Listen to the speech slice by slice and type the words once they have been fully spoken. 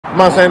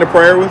Mind saying a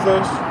prayer with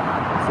us?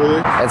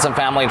 It's a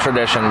family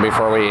tradition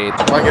before we eat.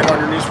 Can I get on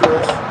your knees for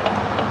us?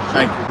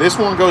 Thank you. This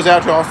one goes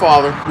out to our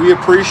Father. We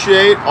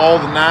appreciate all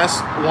the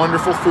nice,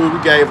 wonderful food we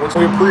gave us.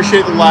 We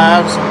appreciate the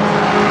lives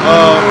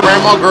of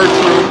Grandma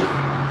Gertrude,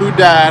 who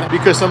died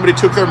because somebody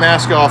took their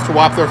mask off to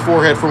wipe their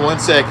forehead for 1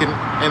 second.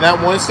 And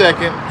that 1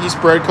 second, he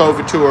spread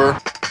COVID to her.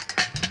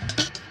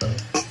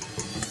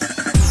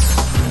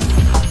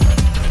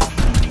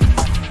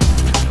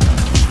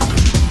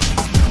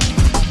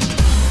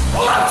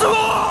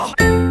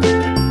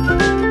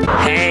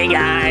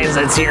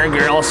 It's your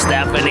girl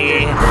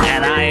Stephanie,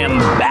 and I am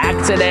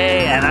back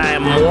today, and I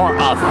am more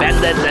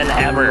offended than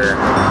ever.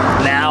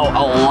 Now,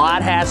 a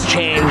lot has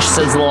changed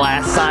since the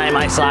last time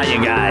I saw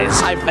you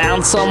guys. I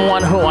found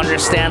someone who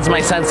understands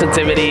my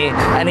sensitivity,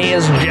 and he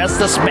is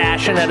just as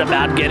passionate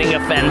about getting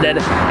offended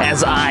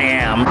as I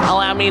am.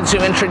 Allow me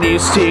to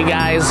introduce to you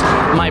guys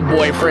my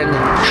boyfriend,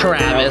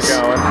 Travis.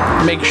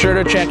 Make sure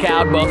to check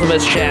out both of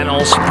his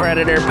channels,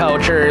 Predator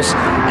Poachers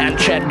and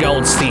Chet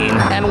Goldstein.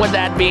 And with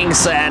that being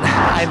said,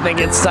 I think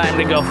it's time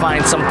to go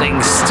find some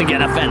things to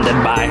get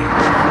offended by.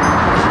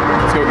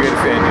 Let's go get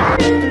offended.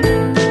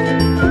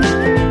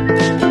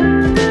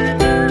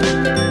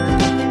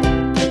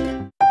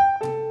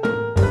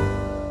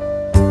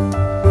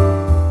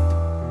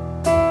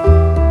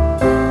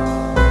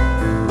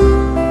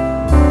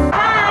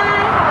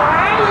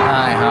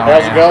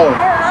 How's it going? I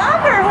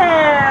love your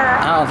hair.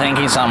 Oh, thank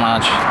you so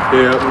much.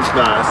 Yeah, it looks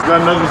nice.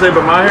 Got nothing to say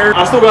about my hair?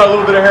 I still got a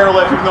little bit of hair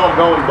left, even though I'm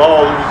going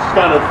bald. It was just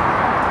kind of,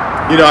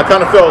 you know, I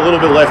kind of felt a little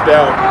bit left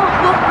out. Well,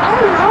 I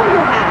love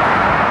your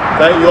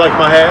hat. Thank you. Like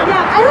my hat? Yeah,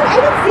 I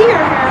can see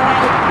your hair.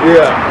 Like,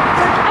 yeah.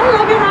 I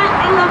love your hat.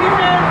 I love your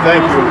hair.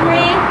 Thank you.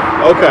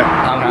 Okay. Okay.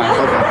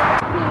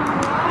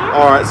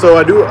 All right. So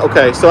I do.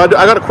 Okay. So I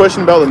got a question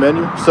about the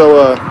menu.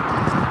 So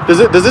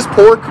does this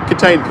pork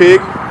contain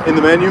pig in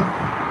the menu?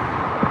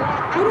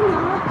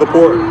 The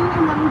pork.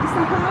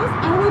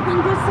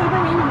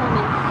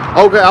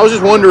 Okay, I was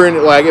just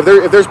wondering, like, if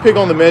there's pig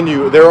on the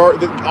menu,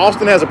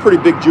 Austin has a pretty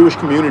big Jewish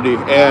community,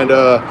 and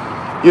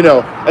you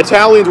know,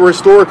 Italians were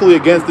historically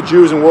against the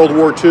Jews in World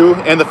War II,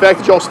 and the fact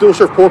that y'all still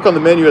serve pork on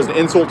the menu as an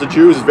insult to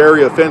Jews is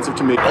very offensive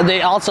to me.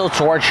 They also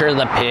torture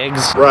the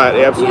pigs. Right,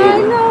 absolutely. Yeah, I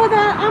know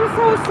that. I'm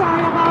so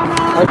sorry about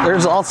that.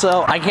 There's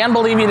also, I can't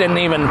believe you didn't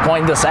even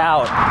point this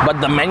out,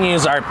 but the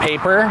menus are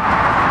paper.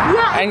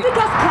 Yeah, it's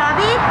because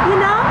COVID, you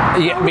know?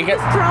 Yeah, so because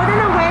just throw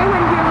them away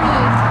when you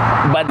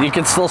leave. But you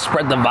can still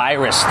spread the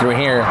virus through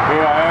here.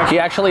 Yeah, he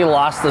actually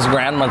lost his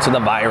grandma to the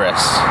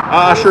virus.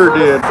 I sure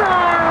did.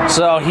 Sorry.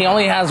 So he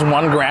only has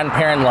one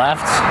grandparent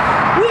left.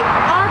 We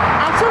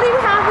actually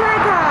have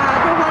like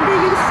the one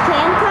that you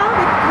scan code,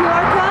 the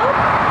QR code.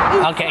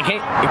 Okay,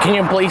 can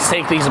you please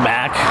take these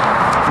back?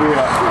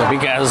 Yeah.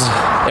 Because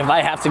if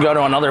I have to go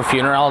to another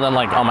funeral, then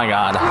like, oh my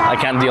God, I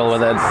can't deal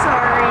with it.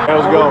 Sorry.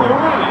 How's it going?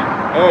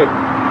 Hey.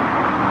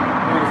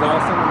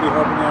 Austin will be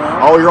helping you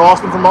out. Oh, you're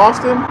Austin from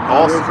Austin?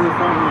 Austin.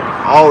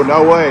 Oh,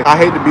 no way. I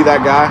hate to be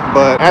that guy,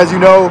 but as you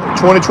know,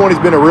 2020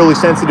 has been a really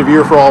sensitive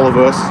year for all of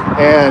us.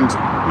 And,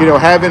 you know,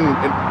 I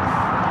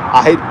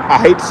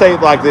hate to say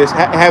it like this,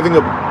 having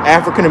a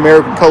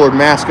African-American colored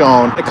mask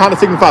on, it kind of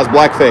signifies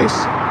blackface.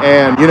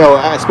 And, you know,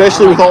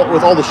 especially with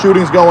all the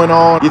shootings going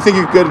on, you think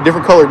you could get a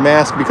different colored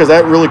mask because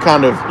that really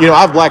kind of, you know, I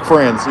have black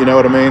friends, you know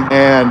what I mean?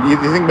 And you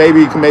think maybe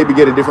you can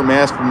get a different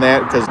mask from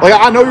that because, like,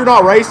 I know you're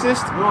not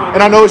racist, and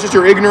I know it's just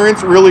your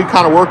ignorance really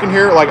kind of working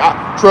here. Like,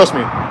 trust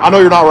me, I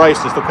know you're not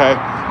racist, okay?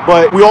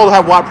 But we all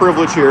have white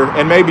privilege here,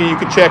 and maybe you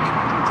could check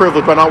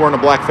privilege by not wearing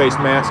a blackface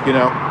mask, you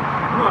know?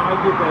 No, I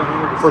get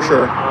that 100%. For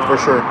sure, for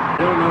sure. I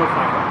don't know if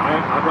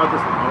I brought this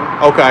from home.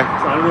 Okay.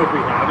 So I don't know if we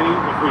have any.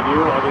 If we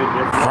do, I'll get a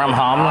different. From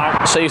home?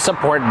 So you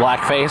support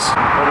blackface?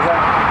 What is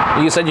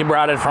that? You said you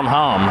brought it from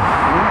home.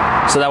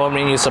 So that would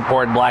mean you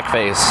support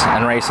blackface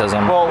and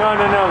racism. Well,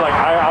 no. Like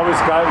I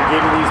was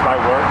given these by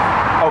work.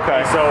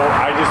 Okay. So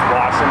I just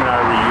wash them and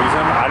I reuse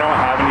them. I don't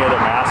have any other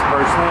masks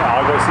personally.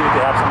 I'll go see if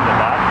they have some in the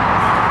back.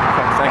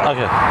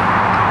 Okay.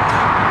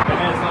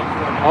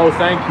 Oh,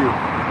 thank you.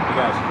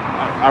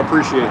 I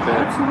appreciate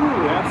that.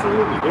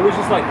 Absolutely. It was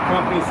just like the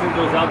company sent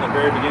those out in the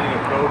very beginning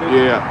of COVID.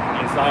 Yeah.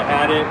 And so I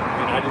had it,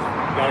 and I just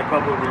got a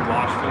couple,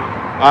 rewashed them.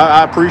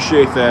 I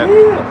appreciate that.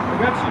 Yeah, I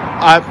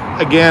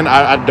got you.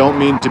 I don't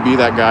mean to be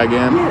that guy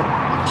again. Yeah.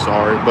 I'm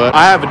sorry, but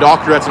I have a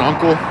doctor that's an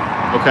uncle,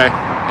 okay?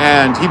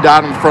 And he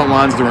died on the front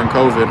lines during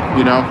COVID,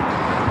 you know?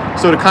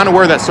 So to kind of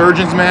wear that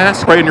surgeon's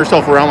mask, parading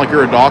yourself around like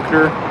you're a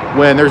doctor,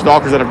 when there's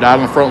doctors that have died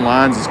on the front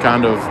lines is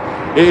kind of,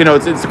 you know,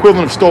 it's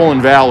equivalent of stolen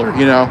valor,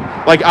 you know?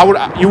 Like,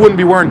 you wouldn't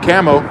be wearing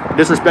camo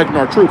disrespecting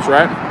our troops,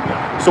 right?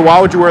 So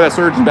why would you wear that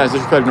surgeon's mask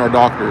disrespecting our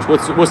doctors?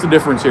 What's the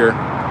difference here?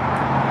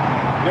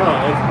 No,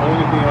 it's the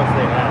only thing else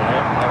they had.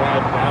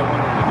 I've had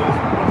one of the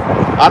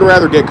I'd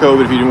rather get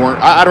COVID if you weren't.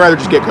 I'd rather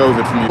just get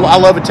COVID from you. I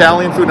love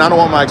Italian food, and I don't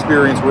want my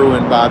experience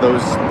ruined by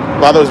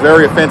those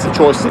very offensive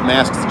choices of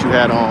masks that you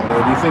had on. Do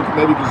you think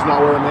maybe you could just not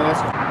wear a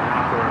mask? I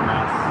have to wear a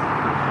mask.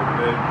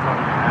 They tell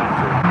me I have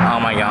to. Oh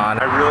my God.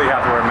 I really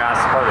have to wear a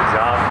mask. It's part of the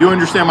job. You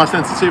understand my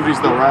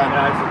sensitivities though, right?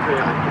 Yeah, it's okay.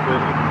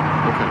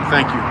 Okay,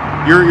 thank you.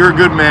 You're a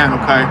good man,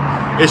 okay?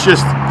 It's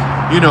just,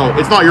 you know,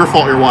 it's not your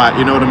fault you're white,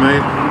 you know what I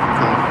mean?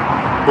 Okay.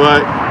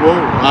 But, well,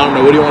 I don't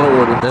know. What do you want to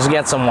order? Just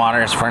get some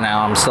waters for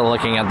now. I'm still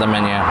looking at the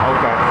menu.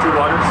 Okay. 2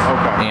 waters?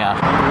 Okay. Yeah.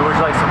 Would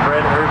you like some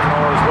bread, herbs, and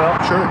all as well?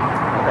 Sure.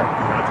 Okay.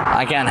 Gotcha.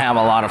 I can't have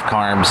a lot of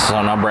carbs,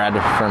 so no bread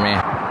for me.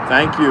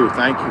 Thank you.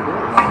 Thank you.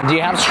 Do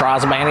you have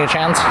straws by any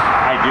chance?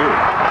 I do.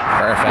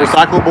 Perfect.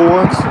 Recyclable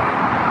ones?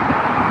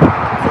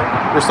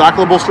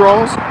 Recyclable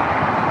straws?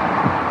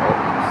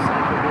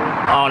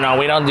 Oh no,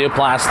 we don't do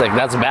plastic.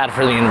 That's bad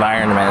for the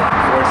environment.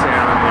 Forcing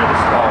on the other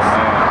straws.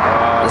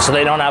 Oh, man. So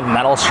they don't have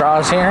metal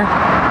straws here?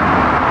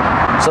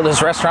 So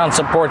this restaurant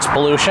supports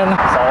pollution?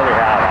 That's all we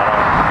have.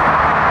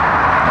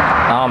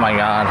 Oh my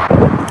god.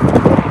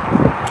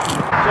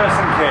 Just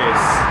in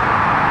case.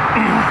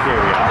 Here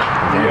we are.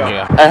 Thank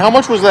you. Hey, how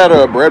much was that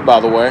bread, by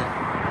the way?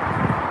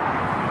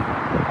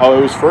 Oh,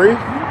 it was free?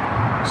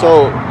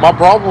 So, my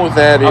problem with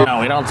that is... Oh no,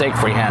 we don't take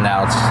free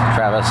handouts,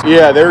 Travis.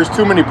 Yeah, there's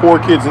too many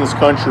poor kids in this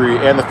country,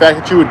 and the fact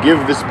that you would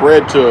give this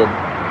bread to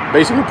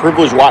basically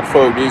privileged white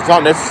folk, it's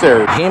not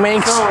necessary. He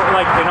makes... So,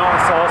 like, in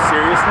all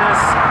seriousness,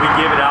 we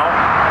give it out,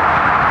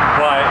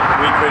 but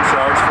we could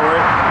charge for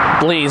it.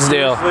 Please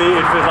do. Seriously,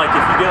 if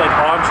you get like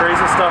entrees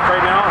and stuff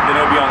right now, then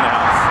it'll be on the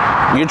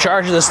house. You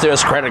charge this to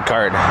his credit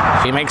card.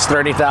 If he makes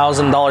 $30,000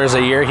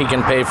 a year, he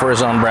can pay for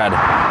his own bread.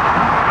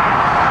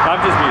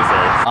 I'm just being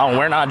serious. Oh,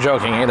 we're not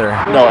joking either.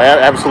 No,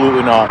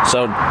 absolutely not.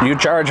 So you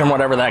charge him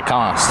whatever that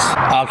costs.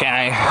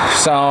 Okay,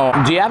 so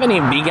do you have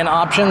any vegan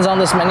options on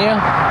this menu?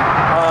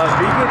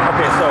 Vegan?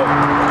 Okay, so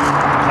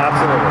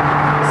absolutely.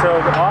 So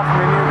the off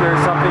menu,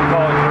 there's something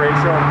called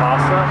Horatio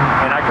pasta,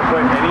 and I can put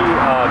any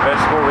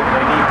vegetable with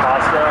any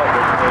pasta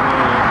with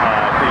any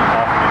thing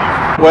off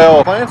menu.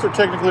 Well, plants are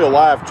technically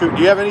alive too.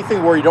 Do you have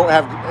anything where you don't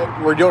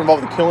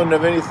involve the killing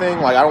of anything?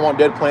 Like, I don't want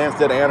dead plants,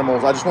 dead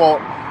animals. I just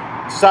want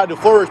society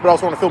to flourish, but I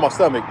also want to fill my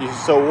stomach.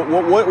 So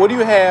what do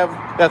you have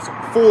that's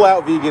full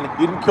out vegan?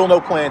 You didn't kill no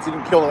plants, you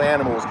didn't kill no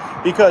animals.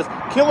 Because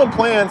killing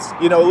plants,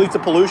 you know, it leads to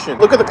pollution.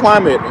 Look at the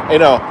climate. You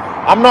know,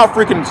 I'm not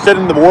freaking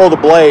setting the world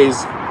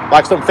ablaze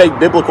like some fake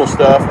biblical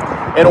stuff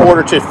in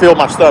order to fill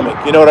my stomach.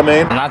 You know what I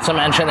mean? Not to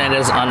mention it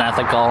is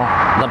unethical.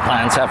 The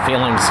plants have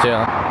feelings too.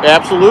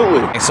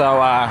 Absolutely.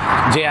 So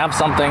do you have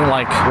something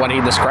like what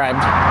he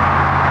described? I'm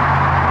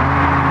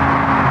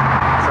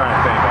trying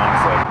to think,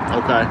 honestly.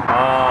 Okay.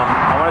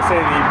 I want to say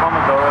the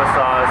pomodoro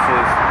sauce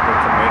is the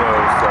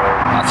tomatoes, so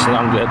That's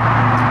not good.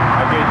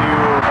 I could do.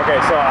 Okay,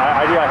 so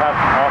idea I have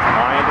off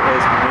mind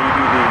is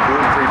maybe the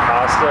gluten-free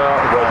pasta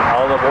with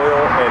olive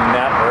oil and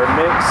that herb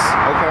mix.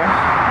 Okay.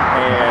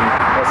 And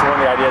that's one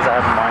of the ideas I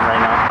have in mind right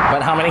now.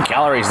 But how many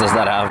calories does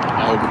that have?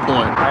 Oh, good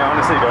point. I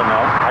honestly don't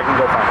know. I can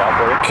go find out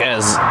for you.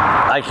 Because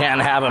I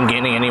can't have him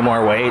gaining any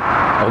more weight.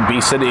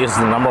 Obesity is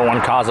the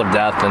 #1 cause of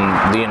death in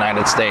the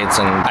United States,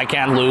 and I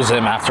can't lose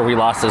him after we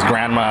lost his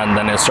grandma and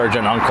then his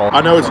surgeon uncle. I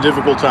know it's a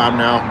difficult time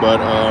now,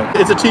 but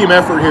it's a team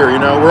effort here, you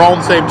know? We're all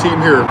on the same team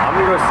here. I'm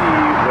going to go see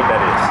what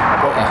that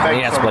is.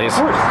 Yes, please.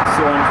 So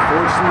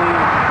unfortunately,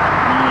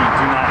 we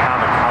do not have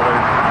a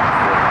colored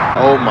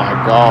count. Oh my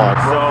God.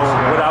 So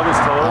what I was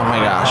told Oh my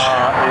gosh.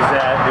 is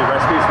that the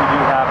recipes we do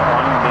have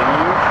on the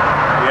menu,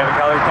 we have a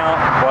calorie count,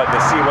 but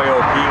the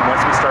CYOP,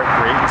 once we start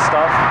creating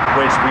stuff,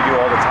 which we do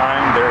all the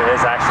time, there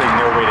is actually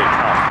no way to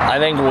count. I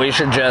think we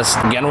should just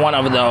get one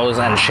of those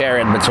and share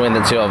it between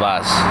the two of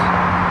us.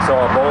 So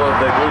a bowl of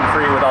the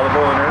gluten-free with olive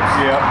oil and herbs?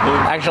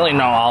 Yeah. Actually,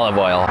 no olive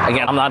oil.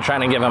 Again, I'm not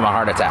trying to give him a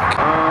heart attack.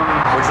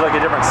 Would you like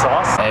a different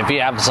sauce? If you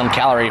have some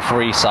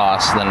calorie-free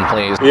sauce, then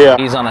please. Yeah.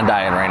 He's on a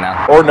diet right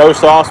now. Or no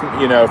sauce,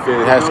 you know, if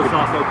it has No to.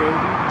 sauce okay with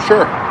you?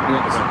 Sure.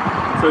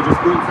 So just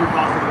gluten-free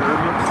pasta with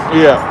herb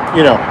mix? Yeah.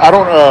 You know, I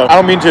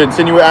don't mean to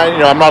insinuate.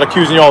 I'm not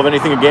accusing y'all of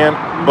anything again,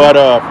 but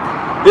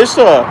this.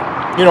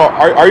 You know,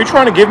 are you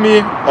trying to give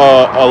me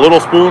a little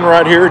spoon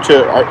right here?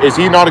 Is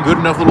he not a good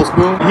enough little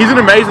spoon? He's an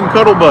amazing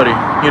cuddle buddy,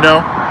 you know,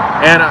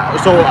 and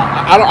so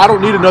I don't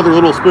need another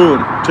little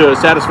spoon to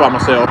satisfy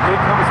myself. It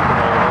comes with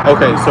all.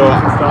 Okay, so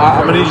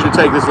I'm gonna need you to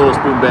take this little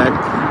spoon back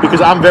because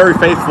I'm very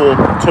faithful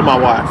to my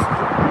wife.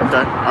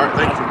 Okay, all right,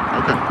 thank you.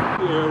 Okay.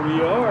 Here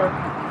we are.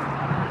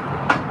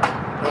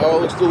 Oh,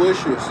 it looks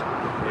delicious.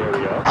 Here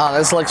we are. Oh,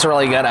 this looks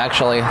really good,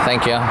 actually.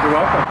 Thank you. You're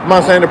welcome.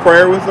 Mind saying a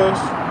prayer with us?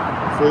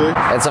 Fully?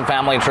 It's a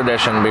family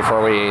tradition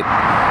before we eat.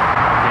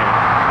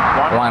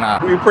 Why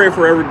not? We pray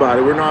for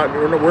everybody. We're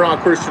not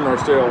Christian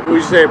ourselves. We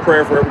say a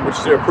prayer for everybody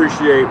to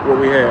appreciate what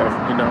we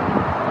have, you know.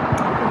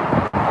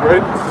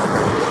 Ready?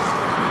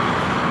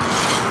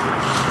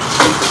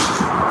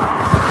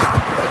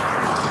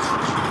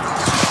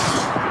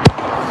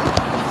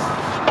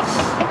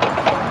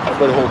 I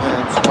better hold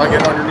hands. Can I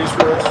get on your knees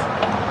for us?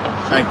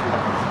 Thank you.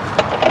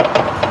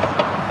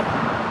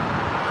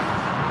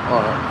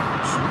 All right.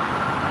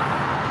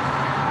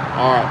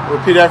 All right,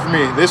 repeat after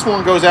me. This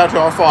one goes out to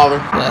our Father.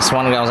 This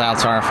one goes out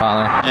to our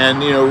Father.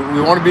 And, you know,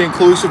 we want to be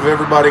inclusive of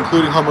everybody,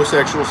 including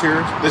homosexuals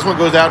here. This one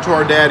goes out to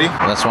our Daddy.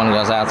 This one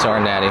goes out to our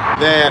Daddy.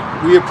 That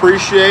we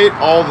appreciate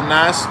all the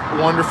nice,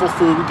 wonderful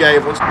food he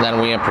gave us. That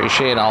we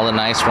appreciate all the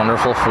nice,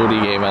 wonderful food he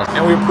gave us.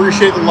 And we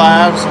appreciate the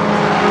lives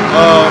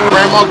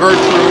Grandma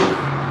Gertrude,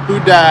 who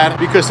died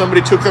because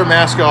somebody took their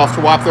mask off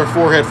to wipe their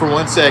forehead for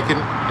 1 second.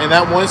 And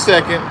that 1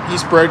 second, he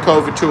spread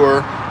COVID to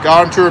her,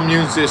 got into her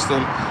immune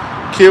system,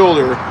 killed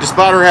her.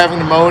 Despite her having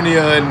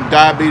pneumonia and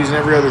diabetes and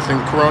every other thing,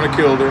 Corona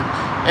killed her.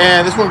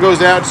 And this one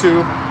goes out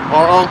to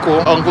our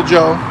uncle, Uncle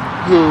Joe,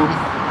 who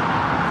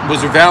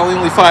was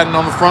valiantly fighting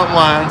on the front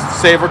lines to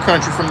save our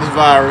country from this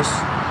virus.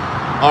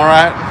 All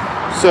right?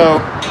 So,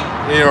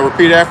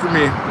 repeat after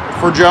me.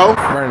 For Joe.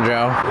 For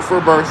Joe.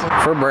 For Bertha.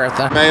 For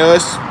Bertha. May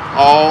us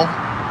all.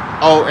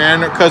 Oh,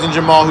 and our cousin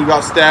Jamal, who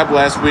got stabbed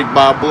last week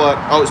by blood.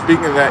 Oh,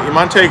 speaking of that, you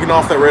mind taking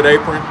off that red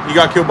apron? He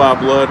got killed by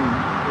blood, and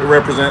the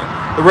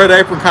red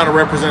apron kind of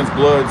represents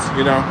bloods,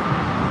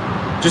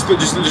 Just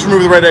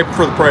remove the red apron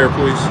for the prayer,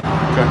 please.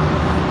 Okay.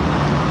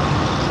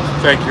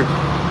 Thank you.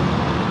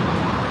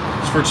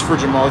 It's for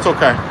Jamal. It's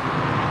okay.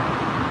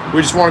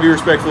 We just want to be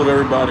respectful of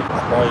everybody.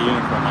 All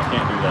uniform. I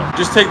can't do that.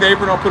 Just take the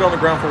apron. I'll put it on the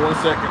ground for 1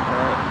 second. All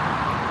right.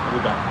 I'll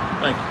be back.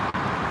 Thank you.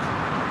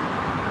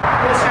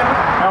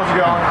 How's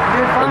it going?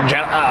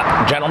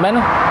 Gentlemen?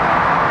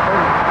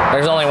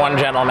 There's only one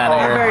gentleman here.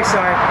 I'm very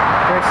sorry.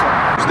 Very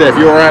sorry. Steph,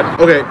 you all right?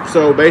 Okay.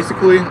 So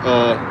basically,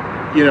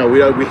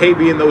 we hate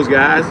being those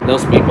guys.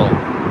 Those people.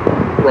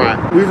 Right.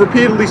 We've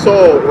repeatedly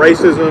saw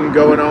racism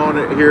going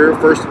on here.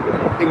 First,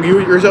 and you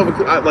yourself,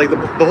 like the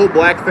whole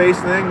blackface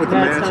thing with the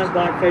mask. That's not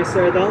blackface,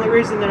 sir. The only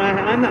reason that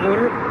I'm the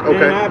owner,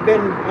 okay, and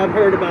I've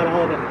heard about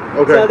all of it.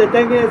 Okay. So the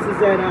thing is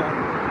that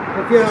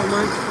if you don't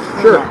mind.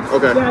 Sure.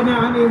 Okay. Yeah. No.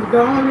 I mean,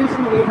 the only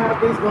reason we have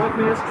these black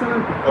masks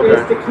on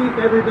is to keep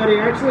everybody.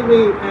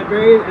 Actually, at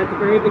the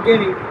very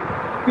beginning,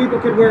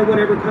 people could wear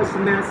whatever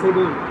custom mask they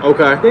want.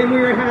 Okay. Then we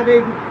were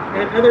having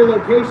at other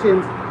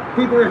locations,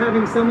 people are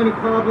having so many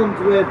problems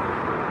with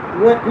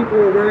what people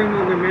were wearing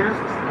on their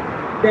masks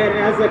that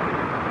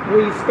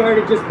we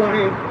started just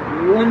buying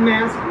one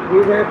mask, we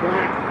wear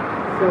black,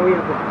 so we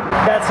have black.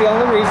 That's the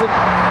only reason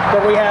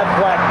that we have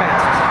black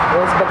masks,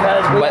 is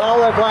because we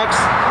all are blacks,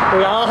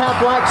 we all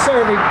have black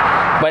serving.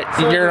 But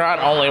you're not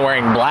only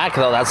wearing black,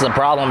 though. That's the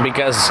problem,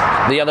 because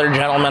the other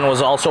gentleman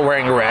was also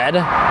wearing red,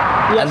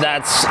 and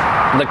that's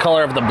the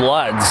color of the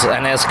Bloods,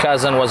 and his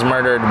cousin was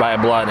murdered by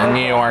blood in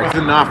New York. It's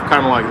enough,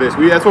 kind of like this.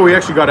 That's what we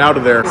actually got out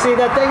of there. See,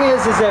 the thing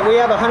is that we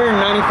have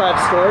 195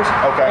 stores,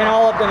 and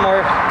all of them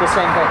are the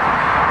same thing.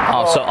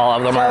 So all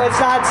of them are. So it's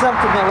not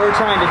something that we're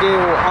trying to do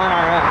on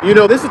our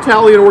own. This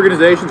Italian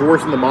organization's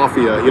worse than the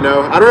mafia,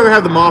 I'd rather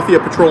have the mafia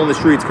patrolling the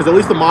streets, because at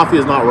least the mafia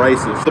is not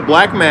racist. The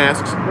black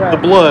masks, the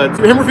Bloods,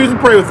 him refusing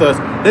to pray with us,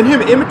 then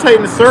him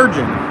imitating the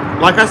surgeon.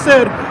 Like I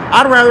said,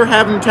 I'd rather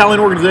have an Italian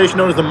organization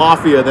known as the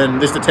mafia than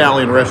this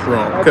Italian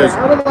restaurant. Okay,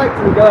 I would like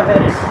to go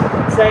ahead and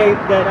say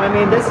that,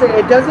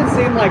 it doesn't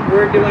seem like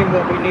we're doing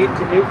what we need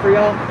to do for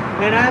y'all.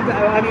 And I've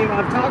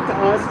talked to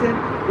Austin.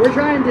 We're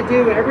trying to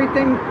do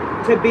everything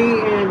to be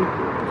in,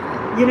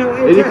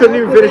 and you couldn't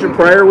even finish a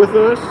prayer with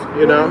us,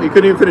 You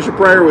couldn't even finish a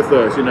prayer with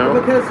us,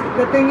 Because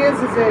the thing is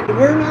that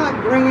we're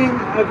not bringing,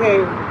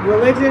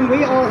 religion.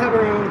 We all have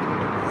our own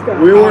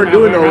stuff. We weren't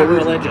doing no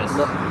religious.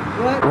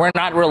 What? We're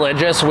not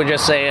religious. We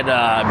just say it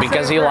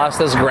because he lost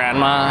his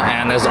grandma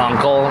and his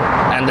uncle,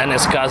 and then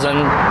his cousin,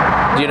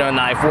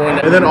 knife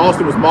wound. And then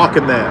Austin was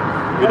mocking that,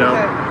 Okay. No,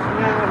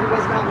 he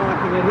was not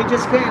mocking it. He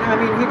just can't.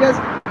 He does.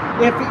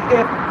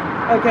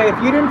 If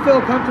you didn't feel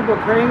comfortable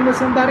praying with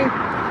somebody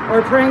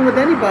or praying with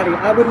anybody,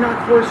 I would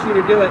not force you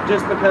to do it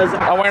just because.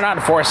 Oh, we're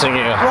not forcing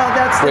you. Well,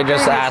 that's we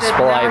just ask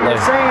politely. You're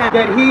saying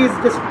that he's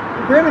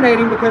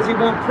discriminating because he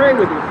won't pray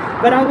with you,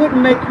 but I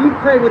wouldn't make you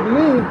pray with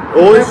me.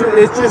 Well,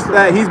 it's just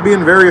that he's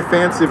being very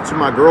offensive to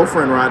my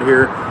girlfriend right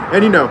here,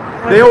 and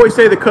they always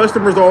say the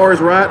customers are always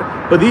right,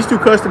 but these two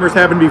customers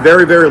happen to be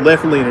very, very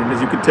left-leaning,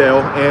 as you can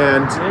tell,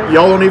 and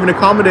y'all don't even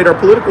accommodate our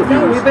political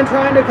views. No, we've been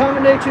trying to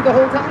accommodate you the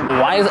whole time.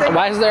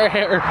 Why is there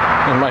hair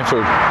in my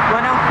food?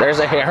 What now? There's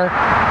a hair.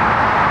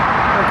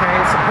 Okay,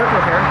 it's a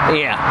purple hair.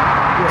 Yeah.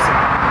 Yes, sir.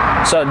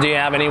 So, do you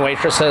have any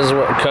waitresses,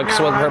 cooks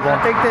with purple? I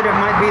think that it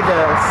might be the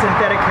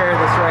synthetic hair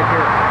that's right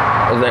here.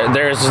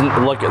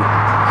 Look.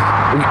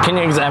 Can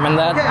you examine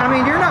that? Okay,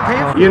 you're not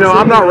paying for this.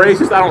 I'm not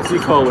racist. I don't see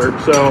color.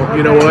 So,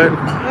 you know what?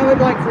 I would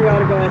like for y'all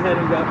to go ahead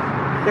and go.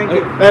 Thank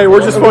you. Hey,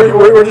 we're just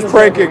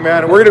pranking,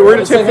 man. We're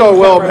gonna tiptoe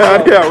well,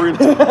 man. Yeah, we're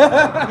gonna.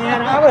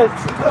 Man, I was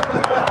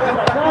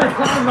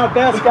trying my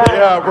best, guys.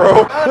 Yeah,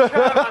 bro. I was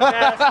trying my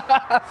best.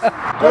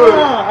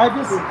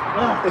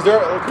 Dude, is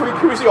there?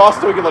 Can we see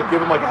Austin? So we can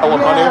give him hella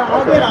money.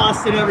 I'll get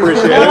Austin over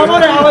Appreciate here.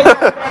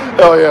 it.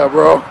 Hell yeah,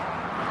 bro.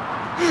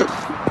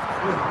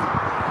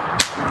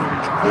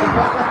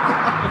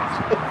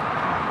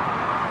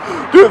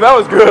 Dude, that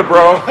was good,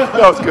 bro.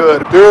 That was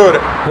good.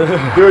 Dude,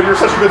 you're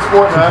such a good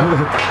sport, man.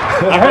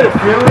 I had a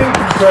feeling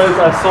because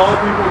I saw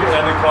people get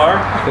in the car,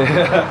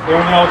 and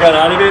when we all got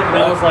out of it, and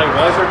I was like,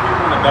 why is there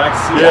people in the back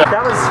seat? Yeah.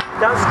 That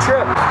was a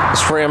trip. It's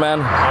free,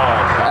 man.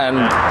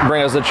 And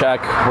bring us the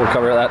check. We'll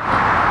cover that.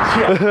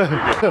 Yeah.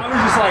 I was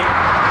just like,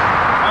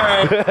 all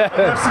right,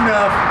 that's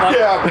enough.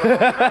 Yeah.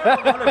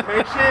 A lot of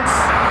patience,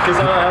 because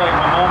my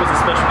mom was a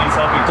special needs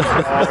helping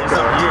teacher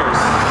for years,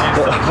 and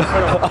so she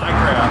put up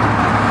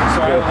Minecraft.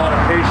 so I have a lot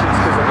of patience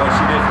because of what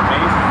she did for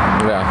me.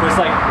 Yeah. But it's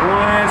like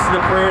once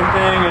the prayer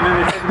thing, and then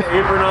they take the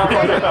apron off.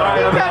 I'm like, all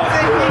right, I'm out.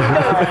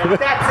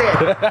 That's it.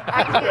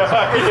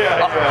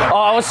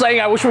 Oh, I was saying,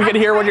 I wish we could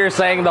hear what you're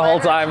saying the whole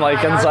time,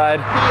 like inside.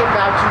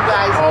 About you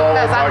guys,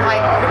 because I'm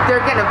like,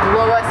 they're gonna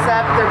blow us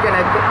up. They're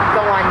gonna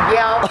go on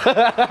Yelp.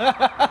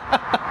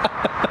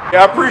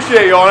 Yeah, I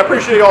appreciate y'all. I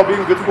appreciate y'all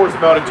being good sports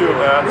about it too,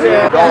 man.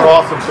 Yeah. Y'all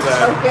are awesome for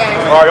that. Okay.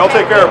 All right, y'all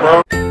take care,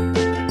 bro.